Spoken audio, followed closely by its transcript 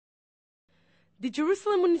The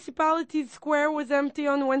Jerusalem municipality's square was empty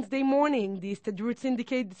on Wednesday morning. The Histadrut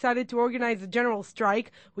Syndicate decided to organize a general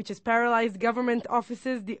strike, which has paralyzed government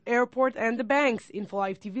offices, the airport, and the banks. Info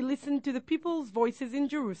Live TV listened to the people's voices in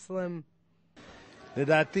Jerusalem.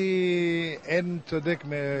 לדעתי אין צודק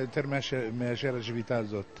יותר מאשר השביתה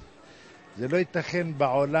הזאת. זה לא ייתכן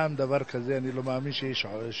בעולם דבר כזה, אני לא מאמין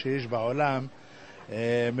שיש בעולם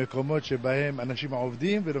מקומות שבהם אנשים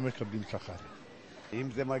עובדים ולא מקבלים שכר.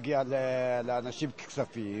 אם זה מגיע לאנשים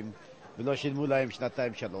כספים ולא שילמו להם 2-3,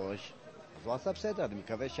 אז הוא עשה בסדר, אני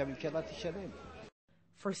מקווה שהממשלה תשלם.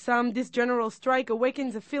 For some, this general strike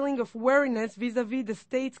awakens a feeling of wariness vis-a-vis the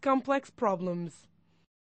state's complex problems.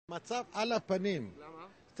 מצב על הפנים.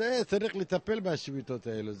 צריך לטפל בשביתות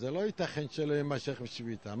האלו. זה לא ייתכן שלא יימשך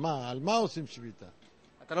בשביתה. על מה עושים שביתה?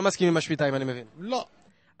 אתה לא מסכים עם השביתה, אם אני מבין. לא.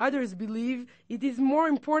 Others believe it is more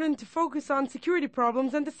important to focus on security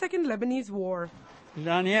problems than the second Lebanese war.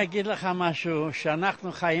 אני אגיד לך משהו,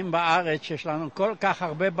 שאנחנו חיים בארץ, שיש לנו כל כך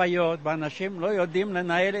הרבה בעיות, ואנשים לא יודעים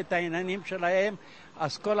לנהל את העניינים שלהם,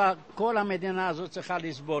 אז כל המדינה הזאת צריכה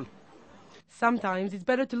לסבול. Sometimes it's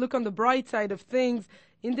better to look on the bright side of things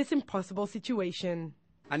in this impossible situation.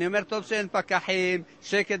 אני אומר טוב שאין פקחים,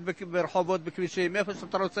 שקט ברחובות בכבישים, איפה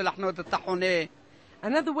שאתה רוצה לחנות את החונה.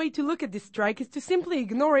 Another way to look at this strike is to simply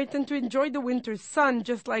ignore it and to enjoy the winter's sun,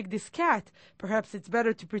 just like this cat. Perhaps it's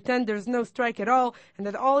better to pretend there's no strike at all and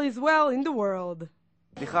that all is well in the world.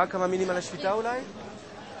 סליחה, כמה מילים על השביתה אולי?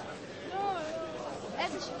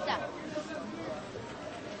 איזה שביתה?